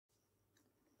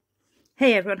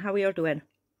Hey everyone, how are you all doing?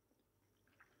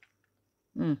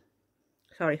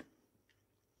 Sorry.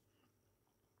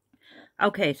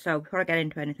 Okay, so before I get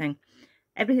into anything,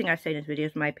 everything I say in this video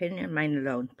is my opinion and mine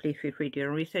alone. Please feel free to do your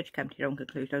own research, come to your own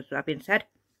conclusions. With that being said,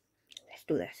 let's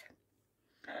do this.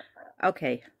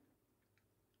 Okay.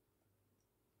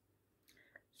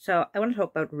 So, I want to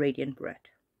talk about Radiantbritt.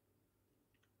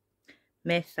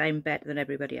 Miss, I'm better than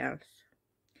everybody else.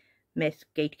 Miss,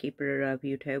 gatekeeper of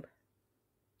YouTube.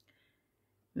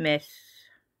 Miss,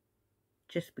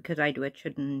 just because I do it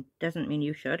doesn't mean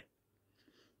you should.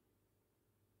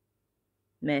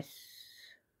 Miss,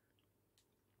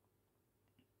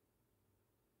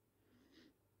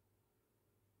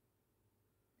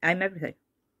 I'm everything.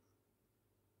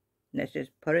 Let's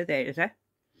just put it there, is it?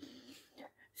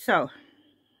 So,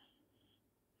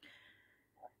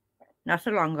 not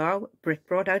so long ago, Britt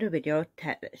brought out a video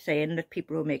saying that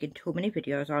people were making too many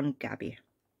videos on Gabby.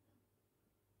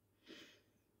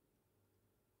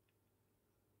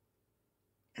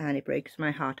 And it breaks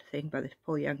my heart to think about this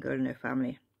poor young girl and her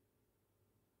family.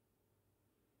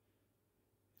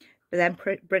 But then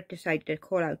Britt decided to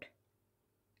call out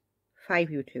 5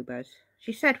 YouTubers.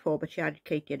 She said 4, but she added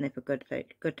Katie in there for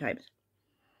good times.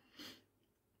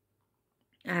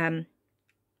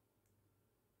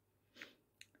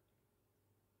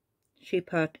 She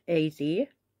put AZ,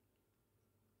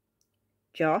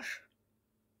 Josh.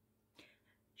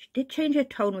 She did change her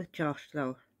tone with Josh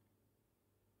though.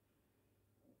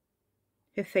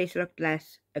 Her face looked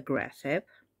less aggressive.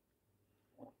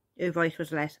 Her voice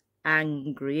was less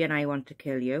angry and I want to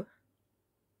kill you.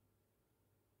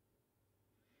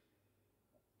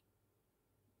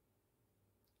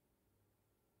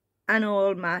 And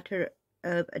all matter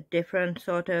of a different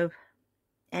sort of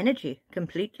energy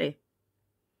completely.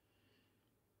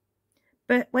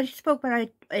 But when she spoke about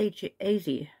AZ,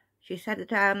 she said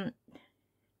that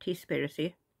Tea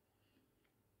Spiracy.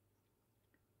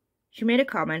 She made a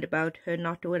comment about her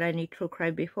not doing any true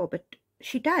crime before, but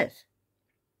she does.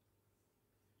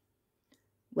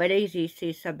 When AZ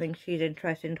sees something she's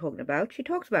interested in talking about, she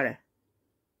talks about it.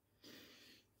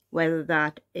 Whether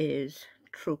that is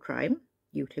true crime,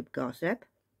 YouTube gossip,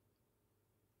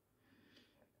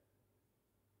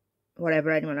 whatever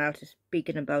anyone else is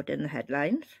speaking about in the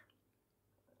headlines.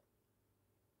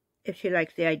 If she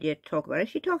likes the idea to talk about it,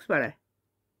 she talks about it.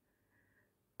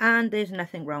 And there's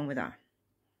nothing wrong with that.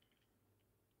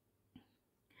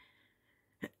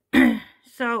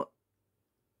 So,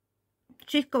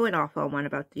 she's going off on one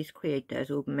about these creators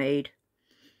who've made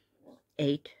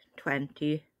 8,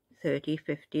 20, 30,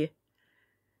 50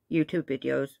 YouTube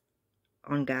videos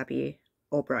on Gabby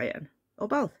or Brian, or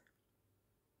both.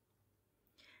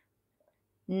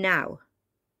 Now,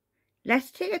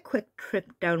 let's take a quick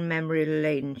trip down memory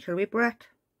lane, shall we, Britt?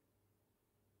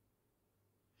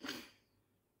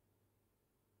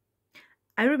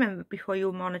 I remember before you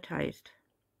were monetized.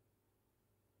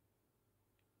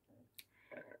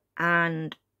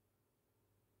 And,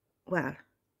 well,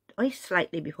 only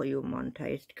slightly before you were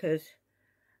monetized, because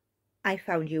I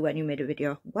found you when you made a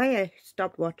video why I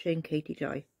stopped watching Katie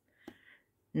Joy.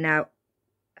 Now,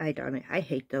 I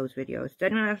hate those videos.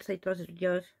 Does anyone else hate those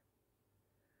videos?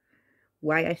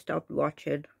 Why I stopped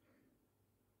watching.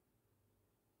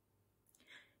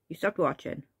 You stopped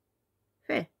watching.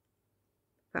 Fair.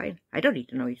 Fine. I don't need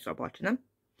to know you stopped watching them.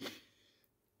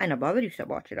 I'm not bothered you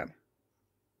stopped watching them.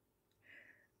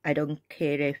 I don't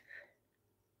care if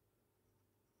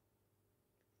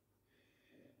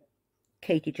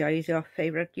Katie Joy is your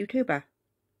favourite YouTuber.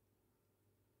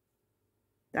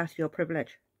 That's your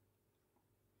privilege.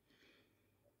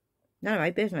 None of my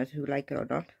business who like it or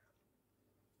not.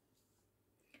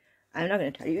 I'm not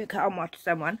going to tell you can't watch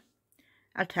someone.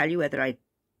 I'll tell you whether I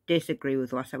disagree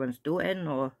with what someone's doing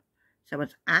or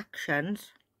someone's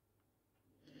actions.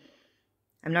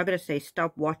 I'm not going to say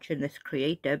stop watching this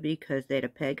creator because they're a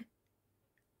pig.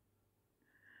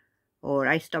 Or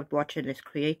I stopped watching this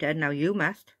creator, now you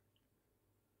must.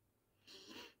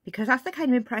 Because that's the kind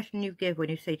of impression you give when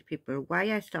you say to people,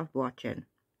 why I stopped watching.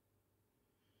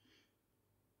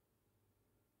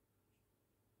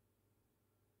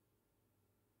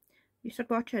 You stopped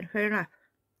watching, fair enough.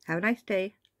 Have a nice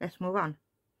day. Let's move on.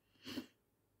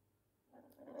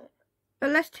 But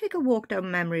let's take a walk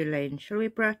down memory lane, shall we,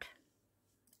 Britt?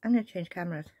 I'm going to change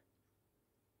cameras.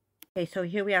 Okay, so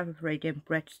here we have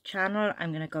Radiantbritt's channel.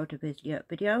 I'm going to go to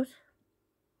videos.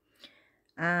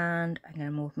 And I'm going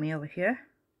to move me over here.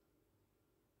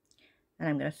 And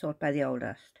I'm going to sort by the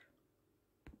oldest.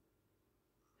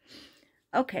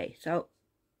 Okay, so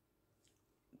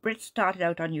Britt started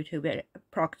out on YouTube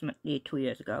approximately 2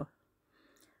 years ago.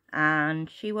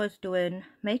 And she was doing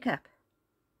makeup.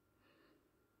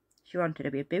 She wanted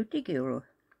to be a beauty guru.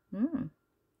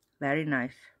 Very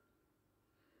nice.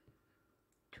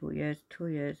 2 years, 2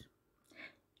 years.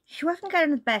 She wasn't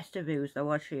getting the best of views though,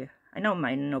 was she? I know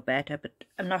mine know better, but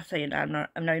I'm not saying that.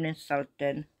 I'm not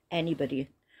insulting anybody.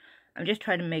 I'm just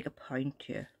trying to make a point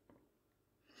here.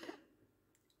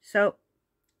 So,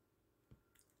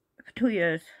 for 2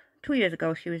 years, 2 years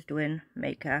ago she was doing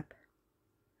makeup.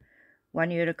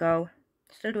 1 year ago,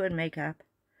 still doing makeup.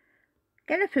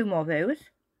 Get a few more views.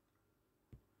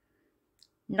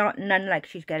 None like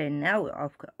she's getting now,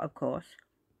 of course.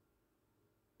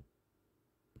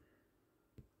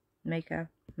 Makeup,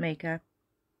 makeup,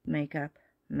 makeup,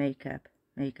 makeup,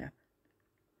 makeup.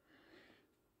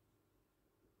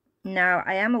 Now,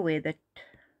 I am aware that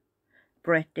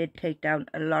Britt did take down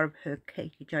a lot of her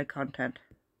Katie Joy content.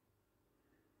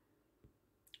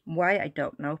 Why, I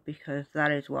don't know, because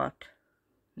that is what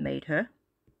made her.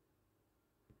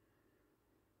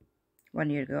 1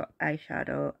 year ago,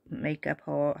 eyeshadow, makeup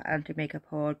haul, anti-makeup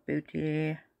haul,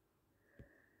 beauty,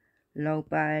 low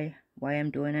buy, why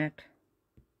I'm doing it.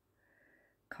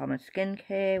 Common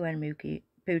skincare, when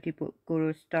beauty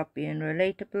gurus stop being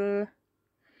relatable.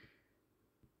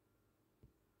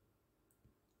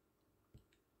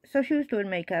 So she was doing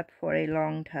makeup for a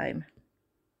long time.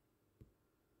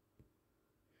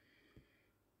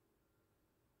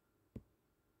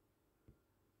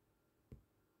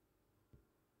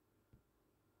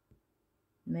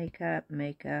 Makeup,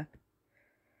 makeup,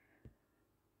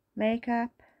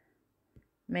 makeup,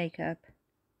 makeup.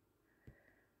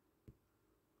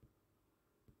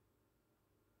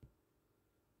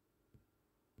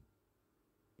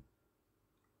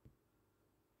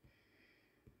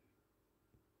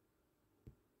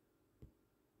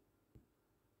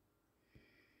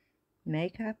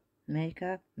 Makeup,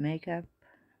 makeup, makeup.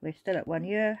 We're still at 1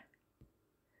 year.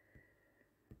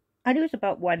 And it was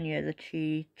about 1 year that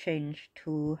she changed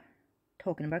to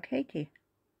talking about Katie.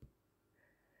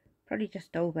 Probably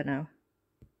just over now.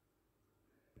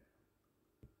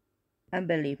 And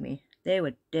believe me, there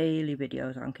were daily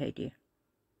videos on Katie.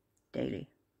 Daily.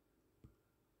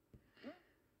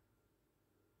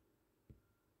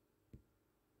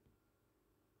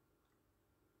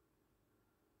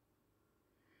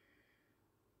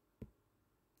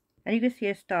 And you can see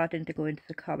her starting to go into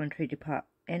the commentary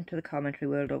into the commentary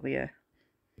world over here.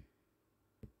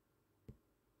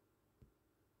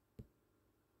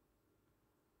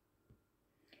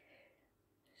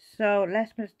 So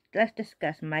let's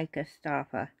discuss Micah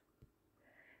Staffer.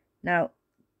 Now,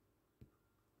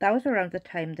 that was around the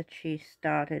time that she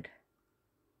started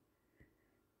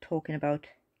talking about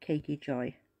Katie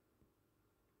Joy.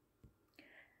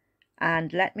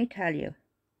 And let me tell you,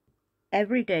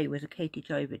 every day was a Katie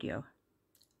Joy video.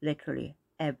 Literally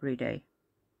every day.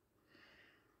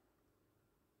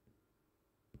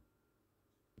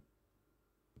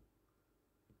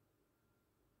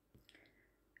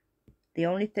 The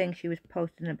only thing she was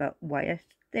posting about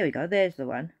there we go, there's the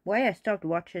one. Why I stopped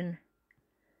watching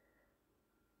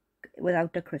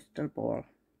Without a Crystal Ball.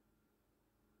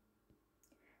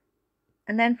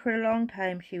 And then for a long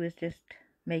time she was just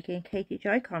making Katie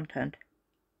Joy content.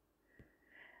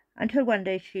 Until one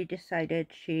day she decided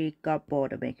she got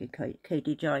bored of making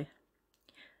Katie Joy.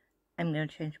 I'm going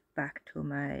to change back to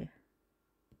my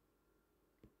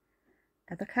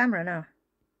other camera now.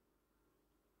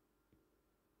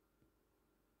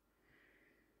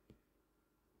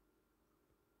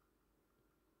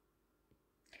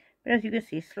 But as you can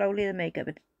see, slowly the makeup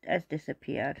has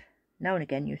disappeared. Now and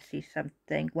again you see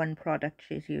something, one product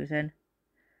she's using.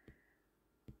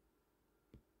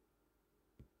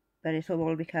 But it's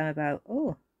all become about,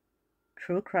 oh,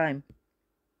 true crime.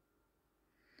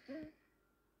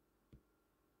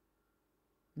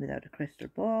 Without a Crystal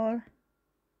Ball.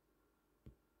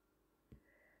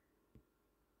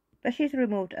 But she's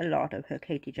removed a lot of her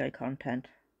Katie Joy content.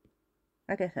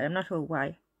 Like I said, I'm not sure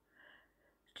why.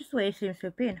 It's just the way it seems to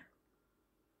have been.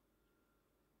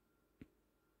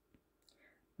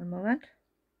 One moment.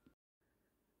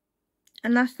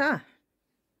 And that's that.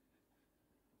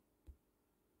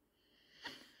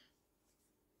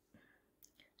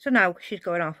 So now she's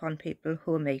going off on people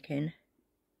who are making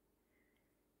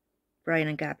Brian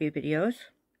and Gabby videos.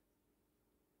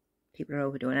 People are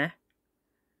overdoing it.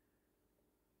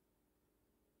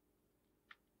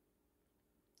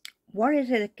 What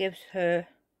is it that gives her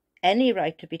any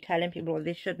right to be telling people what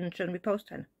they shouldn't be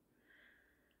posting?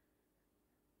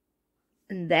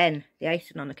 And then the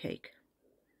icing on the cake.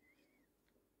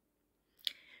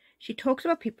 She talks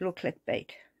about people who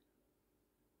clickbait.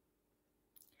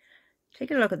 Take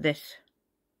a look at this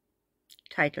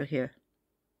title here.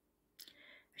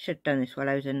 I should have done this while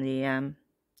I was in the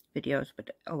videos, but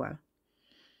oh well.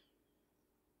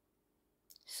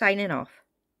 Signing off.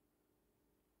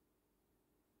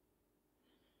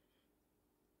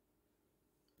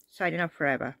 Signing off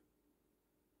forever.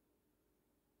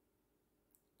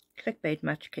 Clickbait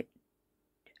much.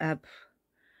 Now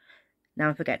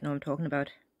I'm forgetting what I'm talking about.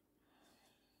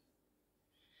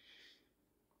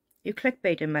 You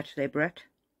clickbaiting much there, Britt.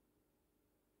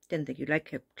 Didn't think you'd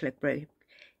like clickbaiters.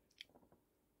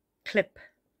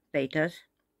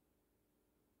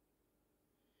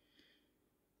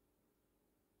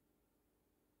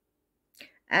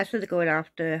 As for the going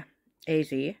after AZ,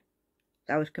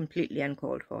 that was completely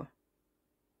uncalled for.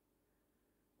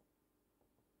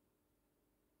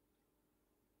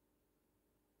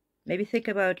 Maybe think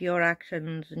about your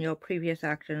actions and your previous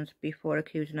actions before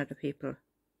accusing other people.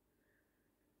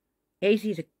 AZ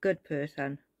is a good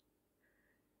person,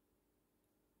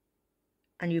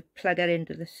 and you plug her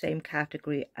into the same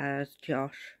category as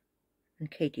Josh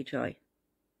and Katie Joy.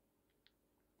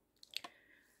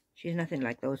 She's nothing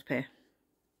like those pair.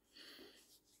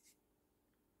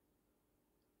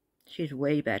 She's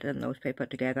way better than those pair put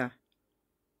together.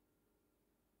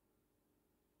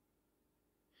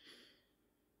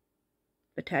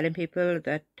 But telling people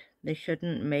that they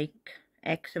shouldn't make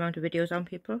X amount of videos on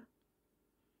people.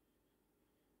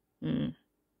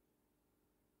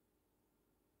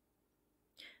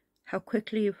 How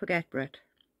quickly you forget, Britt.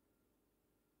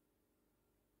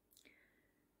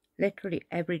 Literally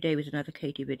every day was another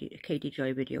Katie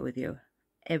Joy video with you.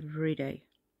 Every day.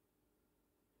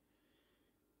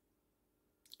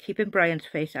 Keeping Brian's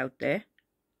face out there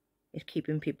is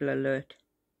keeping people alert.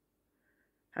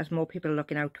 Has more people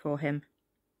looking out for him.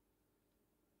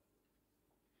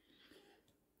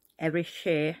 Every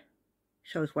share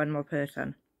shows one more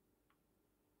person.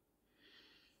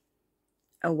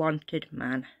 A wanted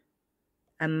man.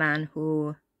 A man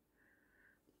who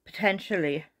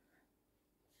potentially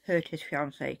hurt his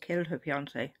fiancée, killed her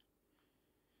fiancée.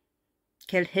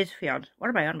 Killed his fiancée. What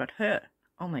am I on about? Her.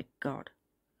 Oh my God.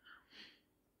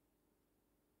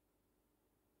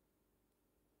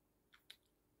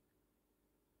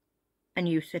 And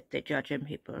you sit there judging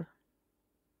people.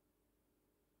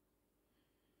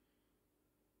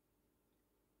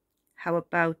 How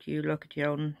about you look at your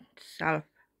own self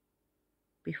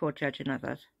before judging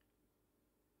others?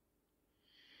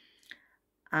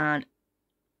 And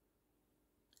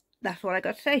that's what I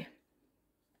got to say.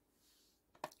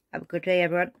 Have a good day,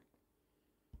 everyone.